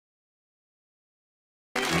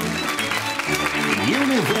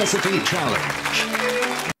University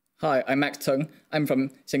Challenge. Hi, I'm Max Tung. I'm from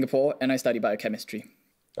Singapore and I study biochemistry.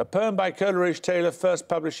 A poem by Coleridge Taylor, first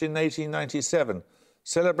published in 1897,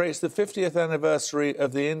 celebrates the 50th anniversary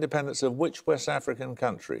of the independence of which West African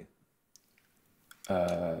country?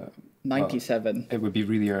 97. It would be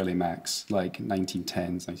really early, Max, like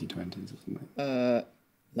 1910s, 1920s or something.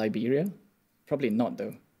 Liberia? Probably not,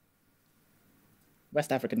 though.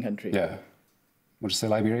 West African country. Yeah. Would you say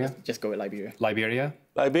Liberia? Just go with Liberia. Liberia?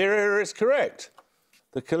 Liberia is correct.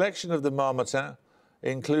 The collection of the Marmottan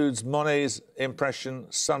includes Monet's impression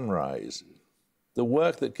Sunrise, the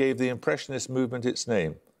work that gave the Impressionist movement its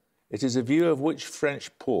name. It is a view of which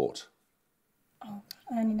French port? Oh,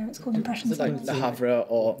 I only know it's called Impressions. Is it like Le Havre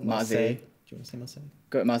or Marseille? Do you want to say Marseille?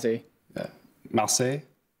 Go with Marseille. Marseille?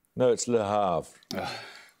 No, it's Le Havre.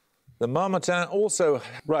 The Marmottan also...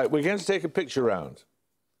 Right, we're going to take a picture round.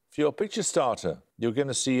 For your picture starter, you're going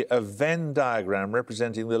to see a Venn diagram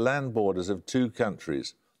representing the land borders of two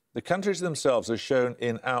countries. The countries themselves are shown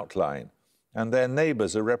in outline, and their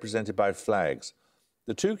neighbours are represented by flags.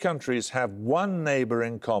 The two countries have one neighbour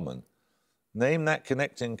in common. Name that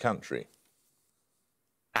connecting country.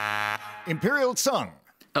 Imperial Song.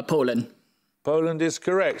 Poland. Poland is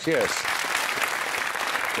correct, yes.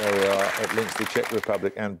 There we are. It links the Czech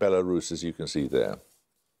Republic and Belarus, as you can see there.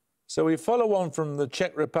 So we follow on from the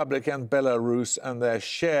Czech Republic and Belarus and their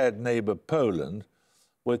shared neighbour Poland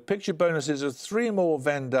with picture bonuses of 3 more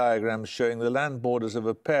Venn diagrams showing the land borders of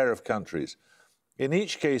a pair of countries. In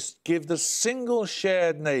each case, give the single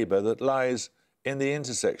shared neighbour that lies in the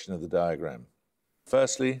intersection of the diagram.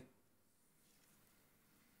 Firstly...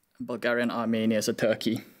 Bulgaria and Armenia, so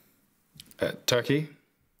Turkey. Turkey?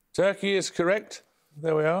 Turkey is correct.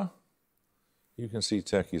 There we are. You can see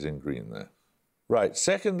Turkey's in green there. Right,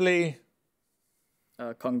 secondly...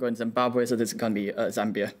 Congo and Zimbabwe, so this is going to be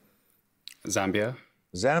Zambia. Zambia?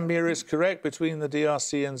 Zambia is correct, between the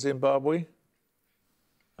DRC and Zimbabwe.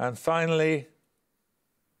 And finally...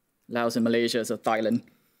 Laos and Malaysia, so Thailand.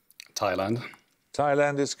 Thailand?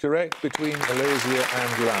 Thailand is correct, between Malaysia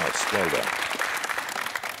and Laos. Well done.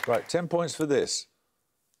 Right, 10 points for this.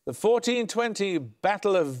 The 1420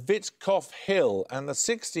 Battle of Witkow Hill and the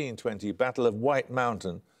 1620 Battle of White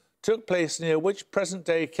Mountain took place near which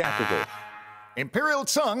present-day capital? Imperial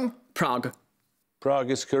Song. Prague.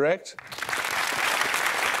 Prague is correct.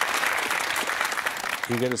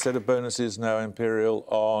 You get a set of bonuses now, Imperial,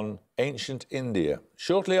 on ancient India.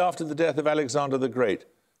 Shortly after the death of Alexander the Great,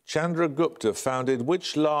 Chandragupta founded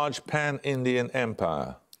which large pan-Indian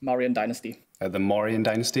empire? Mauryan dynasty. The Mauryan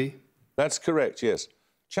dynasty? That's correct, yes.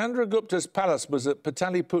 Chandragupta's palace was at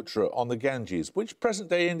Pataliputra on the Ganges. Which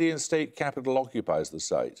present-day Indian state capital occupies the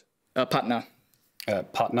site? Patna.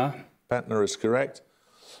 Patna? Patna is correct.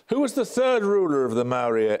 Who was the third ruler of the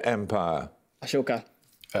Maurya Empire? Ashoka.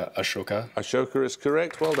 Ashoka? Ashoka is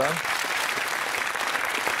correct. Well done.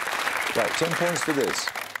 Right, 10 points for this.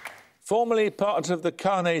 Formerly part of the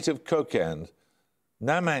Khanate of Kokand,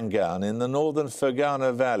 Namangan in the northern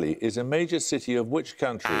Fergana Valley is a major city of which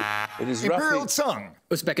country? It is Imperial roughly... Song.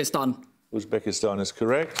 Uzbekistan. Uzbekistan is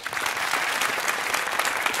correct.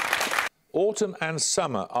 Autumn and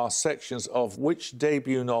Summer are sections of which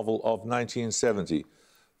debut novel of 1970?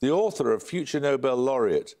 The author of future Nobel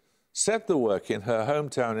laureate set the work in her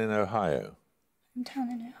hometown in Ohio. Hometown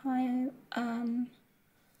in Ohio.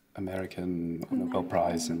 American Nobel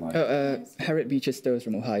Prize in like... Harriet Beecher Stowe is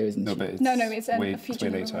from Ohio, isn't she? No, but it's No, it's way, a future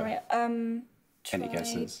way novel, later. right? Any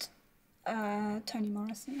guesses? Toni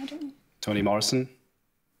Morrison, I don't know. Toni Morrison?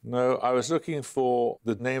 No, I was looking for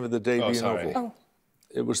the name of the debut novel. Oh.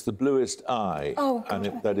 It was The Bluest Eye. Oh,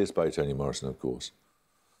 and that is by Toni Morrison, of course.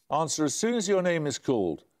 Answer as soon as your name is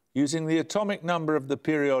called, using the atomic number of the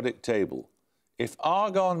periodic table. If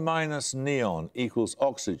argon minus neon equals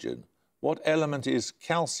oxygen, what element is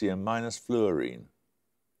calcium minus fluorine?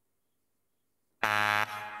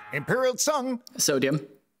 Imperial Song. Sodium.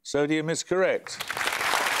 Sodium is correct.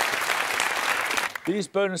 These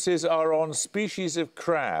bonuses are on species of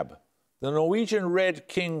crab. The Norwegian red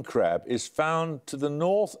king crab is found to the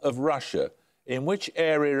north of Russia in which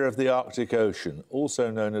area of the Arctic Ocean,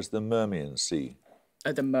 also known as the Murman Sea?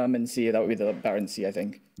 The Murman Sea, that would be the Barents Sea, I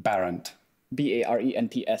think. Barent.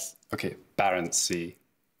 B-A-R-E-N-T-S. OK, Barents Sea.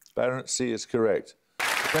 Barents Sea is correct.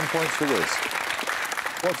 10 points for this.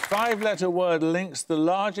 What 5-letter word links the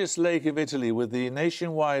largest lake of Italy with the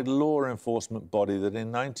nationwide law enforcement body that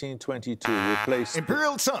in 1922 replaced...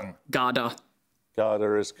 Imperial Song. Garda.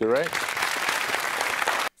 Garda is correct.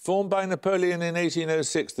 Formed by Napoleon in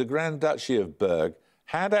 1806, the Grand Duchy of Berg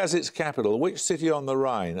had as its capital which city on the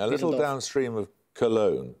Rhine, a little downstream of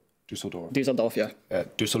Cologne? Düsseldorf. Düsseldorf, yeah.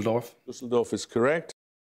 Düsseldorf. Düsseldorf is correct.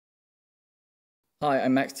 Hi,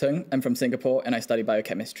 I'm Max Zeng. I'm from Singapore and I study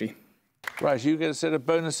biochemistry. Right, you get a set of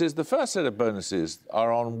bonuses. The first set of bonuses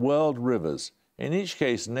are on world rivers. In each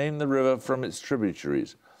case, name the river from its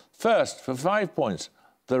tributaries. First, for 5 points,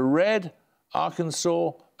 the Red,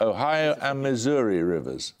 Arkansas, Ohio, and Missouri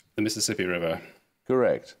rivers. The Mississippi River.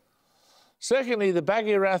 Correct. Secondly, the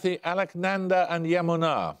Bhagirathi, Alaknanda, and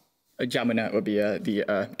Yamuna. Jamuna would be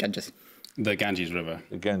the Ganges. The Ganges River.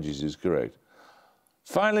 The Ganges is correct.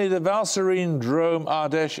 Finally, the Valserine, Drôme,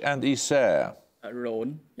 Ardèche, and Isère.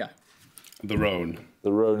 Rhone, yeah. The Rhone.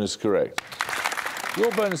 The Rhone is correct. Your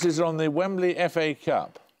bonuses are on the Wembley FA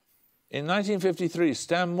Cup. In 1953,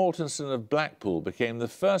 Stan Mortensen of Blackpool became the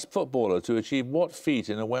first footballer to achieve what feat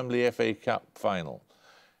in a Wembley FA Cup final?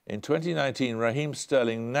 In 2019, Raheem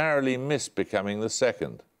Sterling narrowly missed becoming the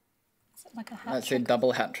second. Is it like a hat That's a trick?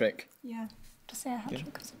 double hat trick. Yeah. Just say a hat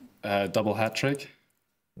trick or something. Double hat trick.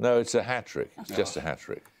 No, it's a hat-trick. It's just a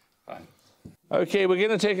hat-trick. Fine. OK, we're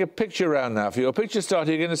going to take a picture round now. For your picture start,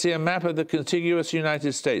 you're going to see a map of the contiguous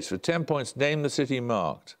United States. For 10 points, name the city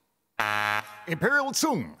marked. Imperial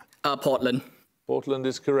Zeng. Portland. Portland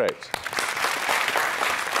is correct.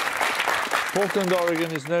 Portland,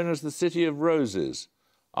 Oregon is known as the City of Roses,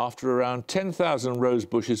 after around 10,000 rose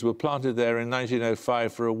bushes were planted there in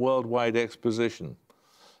 1905 for a worldwide exposition.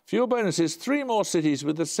 For your bonuses, 3 more cities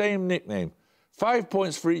with the same nickname. 5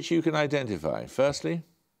 points for each you can identify. Firstly?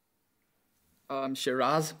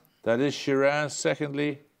 Shiraz. That is Shiraz.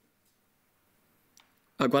 Secondly?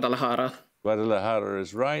 Guadalajara. Guadalajara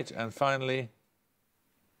is right. And finally?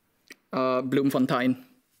 Bloemfontein.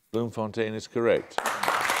 Bloemfontein is correct.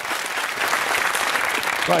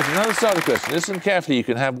 Right, another starter question. Listen carefully. You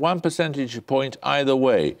can have 1 percentage point either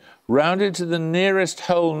way. Rounded to the nearest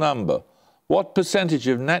whole number. What percentage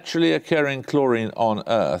of naturally occurring chlorine on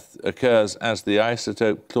Earth occurs as the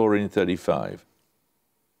isotope chlorine-35?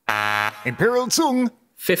 Imperial Zeng.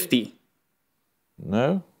 50.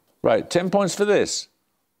 No? Right, 10 points for this.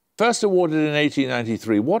 First awarded in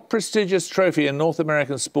 1893, what prestigious trophy in North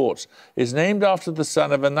American sports is named after the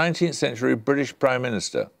son of a 19th century British Prime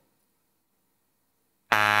Minister?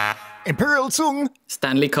 Imperial Zeng.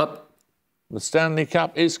 Stanley Cup. The Stanley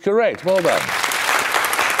Cup is correct. Well done.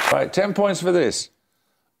 Right, 10 points for this.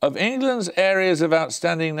 Of England's areas of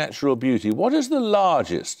outstanding natural beauty, what is the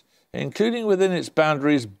largest, including within its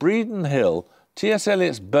boundaries Bredon Hill, T.S.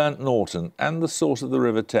 Eliot's Burnt Norton, and the source of the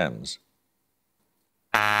River Thames?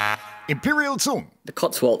 Imperial Zeng. The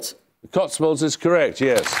Cotswolds. The Cotswolds is correct,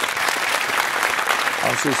 yes.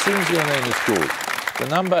 Answer as soon as your name is called. The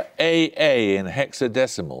number AA in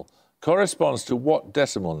hexadecimal corresponds to what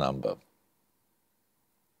decimal number?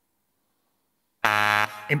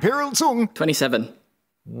 Imperial Zeng. 27.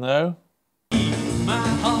 No?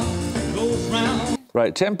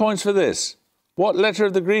 Right, 10 points for this. What letter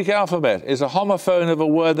of the Greek alphabet is a homophone of a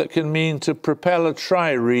word that can mean to propel a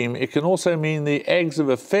trireme? It can also mean the eggs of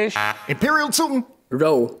a fish. Imperial Zeng.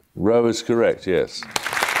 Row. Row is correct, yes.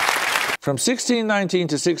 From 1619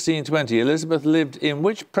 to 1620, Elizabeth lived in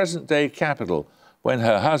which present-day capital when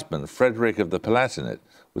her husband, Frederick of the Palatinate,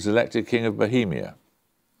 was elected King of Bohemia?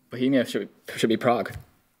 Bohemia should be Prague.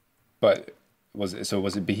 But was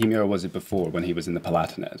it Bohemia or was it before when he was in the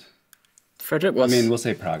Palatinate? Frederick was... I mean, we'll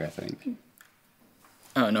say Prague, I think.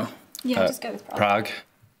 Oh, no. Yeah, just go with Prague. Prague.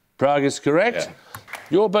 Prague is correct. Yeah.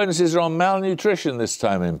 Your bonuses are on malnutrition this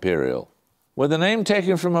time, Imperial. With a name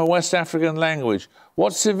taken from a West African language,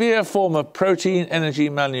 what severe form of protein energy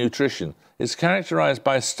malnutrition is characterized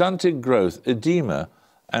by stunted growth, edema,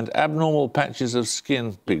 and abnormal patches of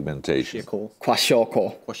skin pigmentation?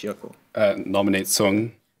 Kwashiorkor. Nominate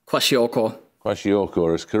Sung. Kwashiorkor.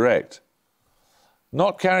 Kwashiorkor is correct.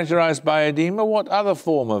 Not characterized by edema, what other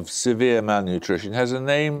form of severe malnutrition has a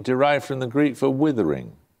name derived from the Greek for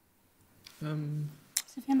withering?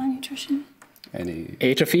 Severe malnutrition.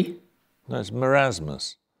 Atrophy. No, it's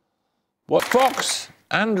marasmus. What fox,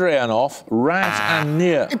 Andreanov, rat, and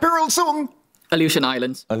near? Imperial Zeng. Aleutian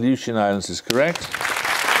Islands. Aleutian Islands is correct.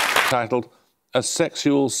 Titled A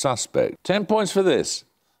Sexual Suspect. 10 points for this.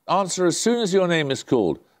 Answer as soon as your name is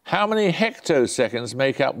called. How many hectoseconds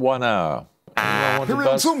make up 1 hour? Anyone want to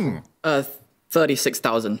Imperial buzz? Zeng.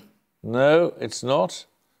 36,000. No, it's not.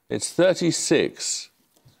 It's 36.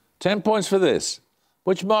 10 points for this.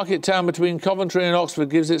 Which market town between Coventry and Oxford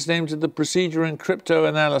gives its name to the procedure in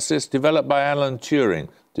cryptanalysis developed by Alan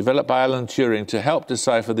Turing to help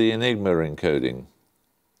decipher the Enigma encoding?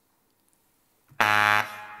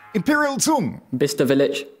 Imperial Zeng. Bicester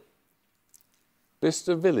Village.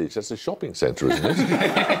 Bicester Village, that's a shopping centre, isn't it?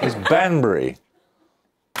 It's Banbury.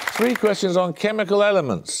 3 questions on chemical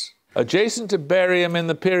elements. Adjacent to barium in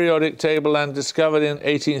the periodic table and discovered in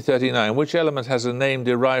 1839, which element has a name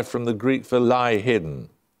derived from the Greek for lie hidden?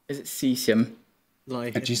 Is it cesium?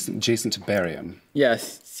 Adjacent to barium.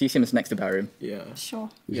 Yes, cesium is next to barium. Yeah. Sure.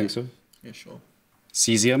 You think so? Yeah, sure.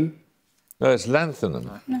 Cesium? No, it's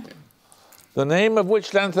lanthanum. The name of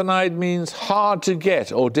which lanthanide means hard to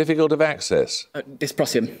get or difficult of access?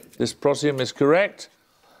 Dysprosium. Dysprosium is correct.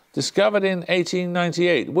 Discovered in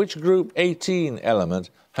 1898, which group 18 element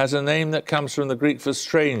has a name that comes from the Greek for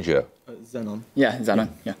stranger? Xenon. Yeah, xenon.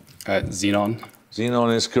 Yeah. Xenon.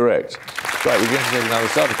 Xenon is correct. Right, we're going to take another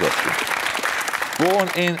starter question. Born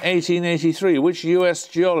in 1883, which US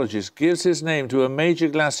geologist gives his name to a major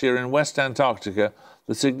glacier in West Antarctica,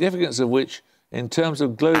 the significance of which, in terms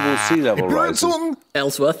of global sea level Imperial rise... Zung.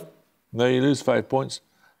 Ellsworth. No, you lose 5 points.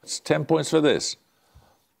 It's 10 points for this.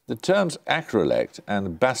 The terms acrolect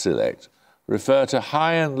and basilect refer to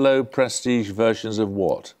high and low prestige versions of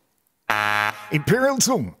what? Imperial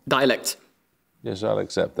Zung. Dialect. Yes, I'll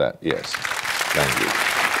accept that. Yes. Thank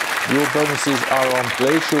you. Your bonuses are on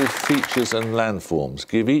glacial features and landforms.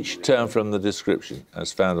 Give each term from the description,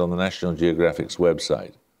 as found on the National Geographic's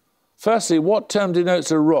website. Firstly, what term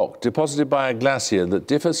denotes a rock deposited by a glacier that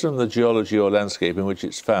differs from the geology or landscape in which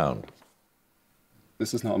it's found?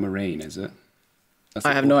 This is not a moraine, is it?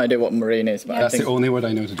 I have no idea what moraine is, but I That's think... the only word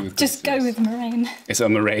I know to do with Just go glaciers. with moraine. It's a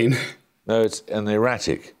moraine. No, it's an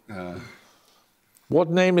erratic. What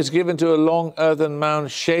name is given to a long earthen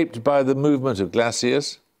mound shaped by the movement of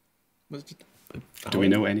glaciers? Do we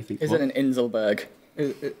know anything? Is it an Inselberg?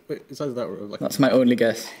 It's either that or like... That's my only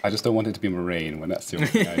guess. I just don't want it to be moraine when that's the only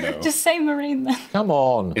thing I know. Just say moraine then. Come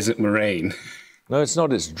on. Is it moraine? No, it's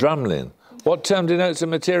not. It's drumlin. What term denotes a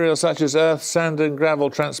material such as earth, sand and gravel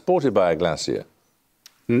transported by a glacier?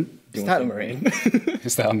 Is that a moraine?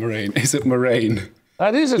 Is that a moraine? Is it moraine?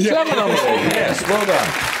 That is a terminal moraine. Yes, well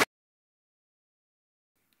done.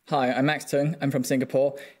 Hi, I'm Max Tung. I'm from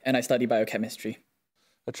Singapore, and I study biochemistry.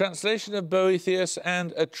 A translation of Boethius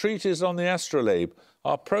and A Treatise on the Astrolabe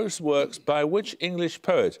are prose works by which English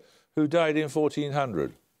poet who died in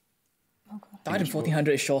 1400? Died in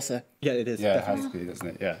 1400 is Chaucer. Yeah, it is. Yeah, it has to be, doesn't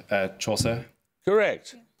it? Yeah. Chaucer.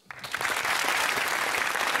 Correct.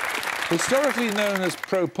 Historically known as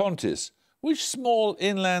Propontis, which small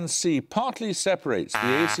inland sea partly separates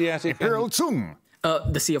the Asiatic Imperial and... Zung.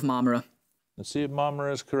 The Sea of Marmara. The Sea of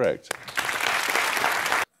Marmara is correct.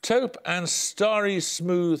 Taupe and starry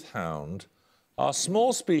smooth hound are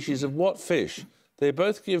small species of what fish? They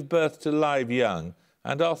both give birth to live young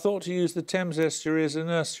and are thought to use the Thames estuary as a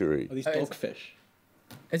nursery. Are these dogfish?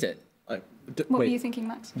 Is it? What were you thinking,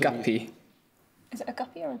 Max? Guppy. Is it a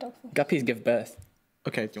guppy or a dogfish? Guppies give birth.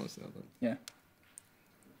 Okay, do you want to say that then? Yeah.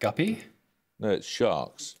 Guppy? No, it's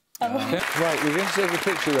sharks. Right, we're going to take a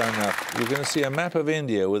picture round now. You're going to see a map of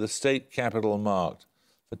India with a state capital marked.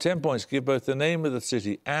 For 10 points, give both the name of the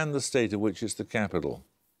city and the state of which it's the capital.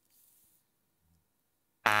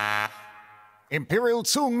 Imperial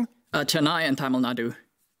Zung. Chennai and Tamil Nadu.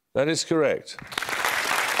 That is correct.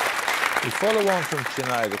 We follow on from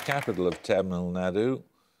Chennai, the capital of Tamil Nadu,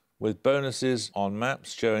 with bonuses on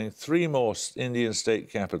maps showing 3 more Indian state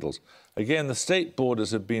capitals. Again, the state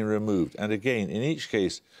borders have been removed, and again, in each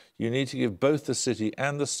case, you need to give both the city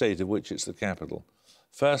and the state of which it's the capital.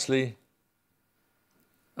 Firstly...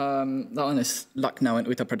 that one is Lucknow and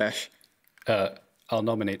Uttar Pradesh. I'll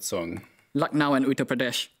nominate Song. Lucknow and Uttar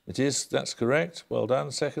Pradesh. It is, that's correct. Well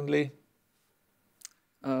done. Secondly...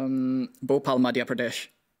 Bhopal, Madhya Pradesh.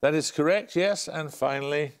 That is correct, yes. And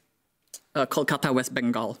finally... Kolkata, West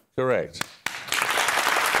Bengal. Correct.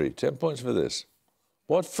 10 points for this.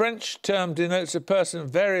 What French term denotes a person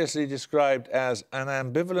variously described as an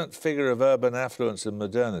ambivalent figure of urban affluence and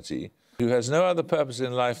modernity who has no other purpose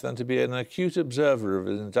in life than to be an acute observer of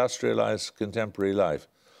industrialized contemporary life?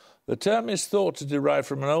 The term is thought to derive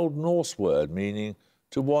from an Old Norse word meaning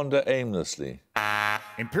to wander aimlessly.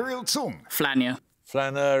 Imperial Zung. Flania.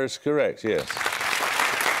 Flaneur is correct, yes.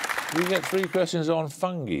 We get 3 questions on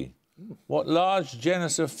fungi. What large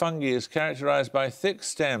genus of fungi is characterized by thick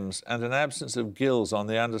stems and an absence of gills on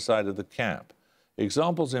the underside of the cap?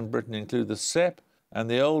 Examples in Britain include the cep and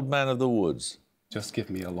the old man of the woods. Just give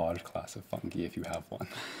me a large class of fungi if you have one.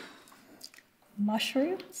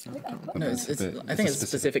 Mushrooms? No, I think it's a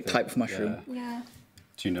specific type of mushroom. Yeah.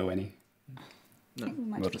 Do you know any? I think we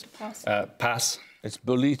might just pass. Pass. It's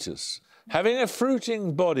Boletus. Having a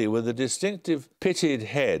fruiting body with a distinctive pitted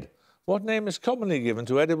head, what name is commonly given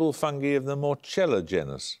to edible fungi of the Morchella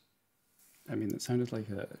genus? I mean, it sounded like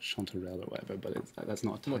a chanterelle or whatever, but that's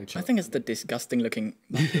not a type. I think it's the disgusting-looking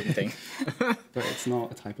mushroom thing. But it's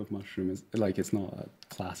not a type of mushroom. It's not a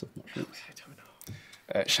class of mushrooms. I don't know.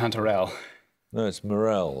 Chanterelle. No, it's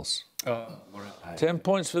Morels. Oh, Morel. 10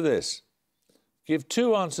 points for this. Give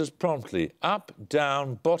 2 answers promptly. Up,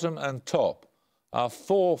 down, bottom and top are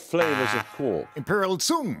 4 flavours of quark. Imperial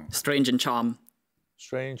Zung. Strange and charm.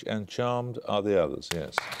 Strange and charmed are the others,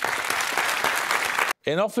 yes.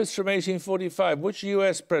 In office from 1845, which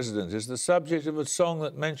US president is the subject of a song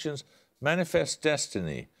that mentions Manifest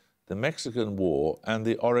Destiny, the Mexican War and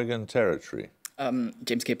the Oregon Territory?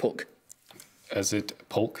 James K. Polk. Is it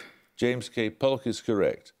Polk? James K. Polk is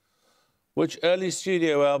correct. Which early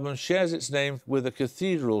studio album shares its name with a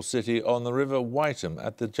cathedral city on the River Wytham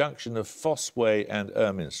at the junction of Foss Way and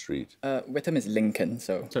Ermine Street? Wytham is Lincoln,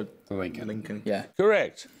 so... So, Lincoln. Yeah.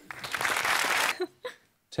 Correct.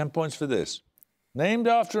 10 points for this. Named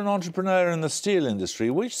after an entrepreneur in the steel industry,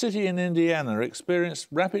 which city in Indiana experienced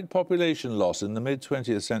rapid population loss in the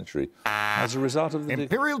mid-20th century as a result of the...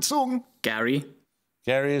 Imperial Zung. Gary.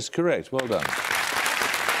 Gary is correct. Well done.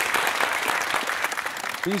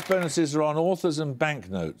 These bonuses are on authors and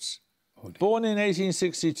banknotes. Born in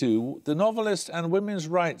 1862, the novelist and women's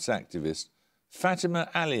rights activist Fatima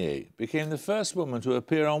Allier became the first woman to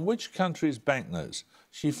appear on which country's banknotes?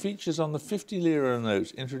 She features on the 50 lira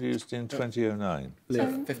note introduced in 2009.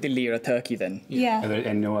 So 50 lira Turkey, then. Yeah. Are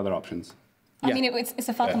there no other options? I mean, it's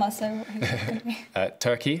a Fatima, so who's it going to be?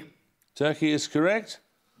 Turkey. Turkey is correct.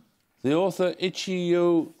 The author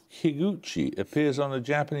Ichiyo Higuchi appears on a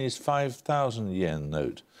Japanese 5,000 yen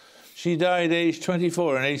note. She died aged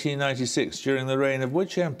 24 in 1896 during the reign of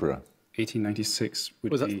which emperor? 1896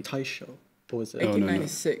 would was be... that Taisho? Or was it?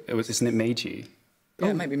 1896. Isn't it Meiji? Yeah,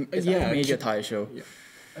 it might be. Is that a Meiji Taisho?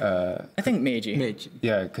 Yeah. I think Meiji. Meiji.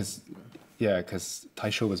 Yeah, because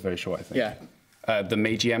Taisho was very short, I think. Yeah. The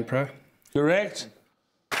Meiji Emperor. Correct.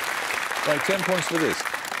 Right, 10 points for this.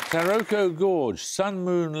 Taroko Gorge, Sun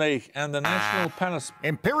Moon Lake and the National Palace...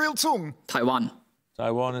 Imperial Zung. Taiwan.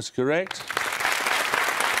 Taiwan is correct.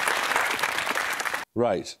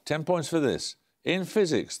 Right, 10 points for this. In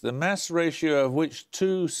physics, the mass ratio of which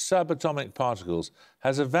 2 subatomic particles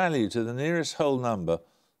has a value to the nearest whole number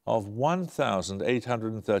of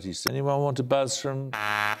 1,836. Anyone want to buzz from...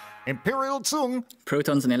 Imperial Zung.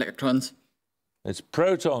 Protons and electrons. It's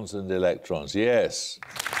protons and electrons, yes.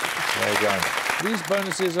 Well done. These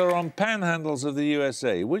bonuses are on panhandles of the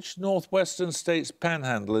USA. Which northwestern state's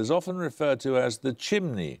panhandle is often referred to as the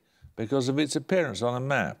chimney because of its appearance on a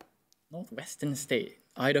map? Northwestern state.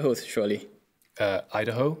 Idaho, surely.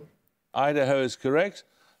 Idaho. Idaho is correct.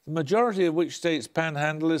 The majority of which state's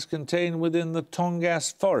panhandle is contained within the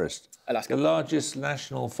Tongass Forest, Alaska. the largest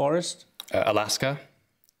national forest? Alaska.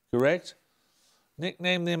 Correct.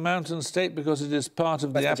 Nicknamed the mountain state because it is part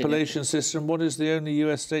of the West Virginia. Appalachian system, what is the only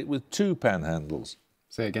US state with 2 panhandles?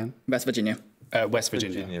 Say again. West Virginia. West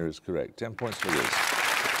Virginia. Virginia is correct. 10 points for this.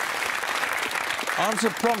 Answer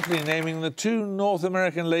promptly, naming the 2 North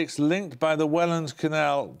American lakes linked by the Welland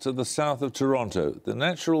Canal to the south of Toronto. The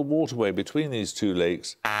natural waterway between these 2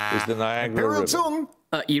 lakes is the Niagara Imperial River. Zung.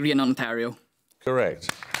 Erie and Ontario.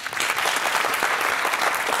 Correct.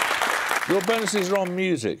 Your bonuses are on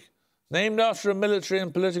music. Named after a military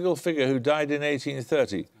and political figure who died in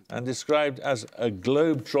 1830 and described as a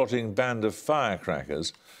globe-trotting band of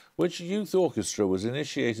firecrackers, which youth orchestra was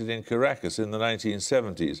initiated in Caracas in the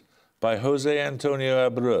 1970s by José Antonio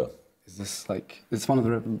Abreu? Is this like... It's one of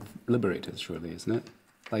the liberators, surely, isn't it?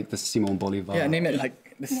 Like the Simon Bolivar... Yeah, name it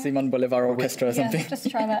like the Simon Bolivar Orchestra or something. Yeah, just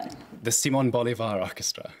try that. The Simon Bolivar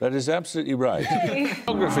Orchestra. That is absolutely right.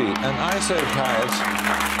 Geography and isopairs.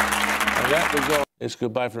 And that was all. It's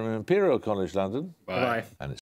goodbye from Imperial College London. Bye. And it's